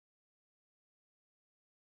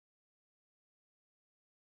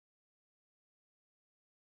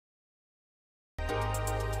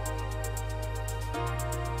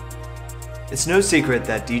It's no secret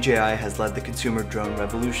that DJI has led the consumer drone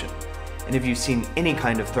revolution. And if you've seen any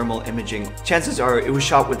kind of thermal imaging, chances are it was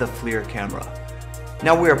shot with a FLIR camera.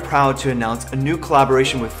 Now we are proud to announce a new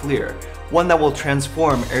collaboration with FLIR, one that will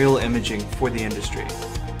transform aerial imaging for the industry.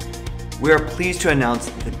 We are pleased to announce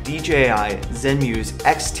the DJI ZenMuse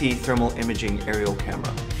XT thermal imaging aerial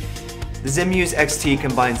camera. The ZenMuse XT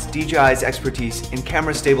combines DJI's expertise in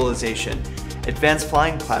camera stabilization, advanced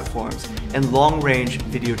flying platforms, and long-range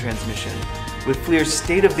video transmission with FLIR's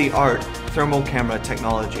state-of-the-art thermal camera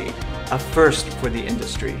technology, a first for the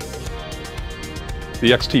industry.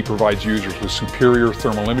 The XT provides users with superior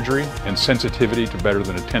thermal imagery and sensitivity to better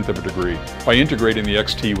than 1/10 of a degree. By integrating the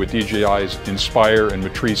XT with DJI's Inspire and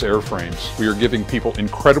Matrice airframes, we are giving people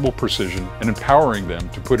incredible precision and empowering them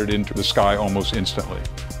to put it into the sky almost instantly.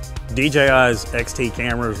 DJI's XT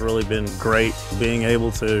camera has really been great, being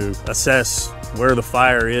able to assess where the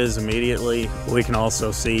fire is immediately. We can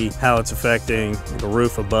also see how it's affecting the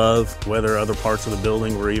roof above, whether other parts of the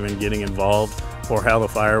building were even getting involved, or how the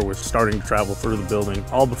fire was starting to travel through the building,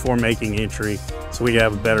 all before making entry, so we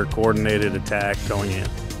have a better coordinated attack going in.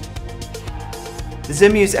 The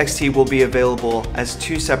ZenMuse XT will be available as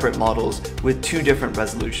 2 separate models with 2 different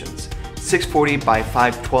resolutions, 640 by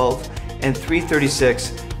 512 and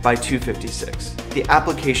 336 by 256. The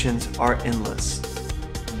applications are endless.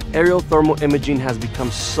 Aerial thermal imaging has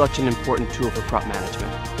become such an important tool for crop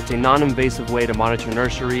management. It's a non-invasive way to monitor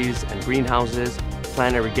nurseries and greenhouses,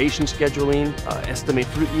 plan irrigation scheduling, estimate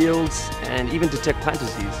fruit yields, and even detect plant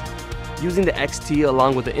disease. Using the XT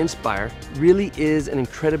along with the Inspire really is an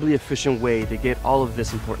incredibly efficient way to get all of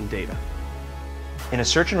this important data. In a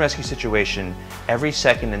search and rescue situation, every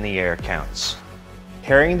second in the air counts.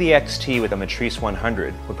 Pairing the XT with a Matrice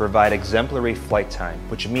 100 would provide exemplary flight time,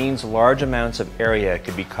 which means large amounts of area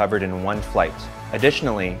could be covered in one flight.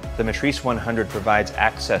 Additionally, the Matrice 100 provides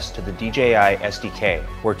access to the DJI SDK,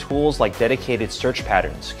 where tools like dedicated search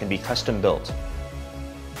patterns can be custom built.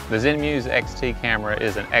 The ZenMuse XT camera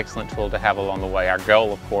is an excellent tool to have along the way. Our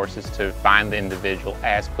goal, of course, is to find the individual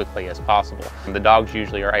as quickly as possible. The dogs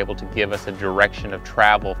usually are able to give us a direction of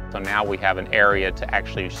travel, so now we have an area to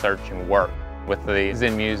actually search and work. With the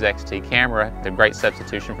ZenMuse XT camera, it's a great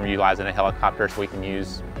substitution from utilizing a helicopter, so we can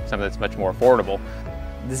use something that's much more affordable.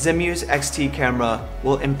 The ZenMuse XT camera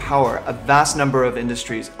will empower a vast number of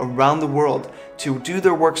industries around the world to do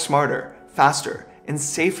their work smarter, faster, and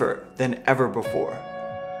safer than ever before.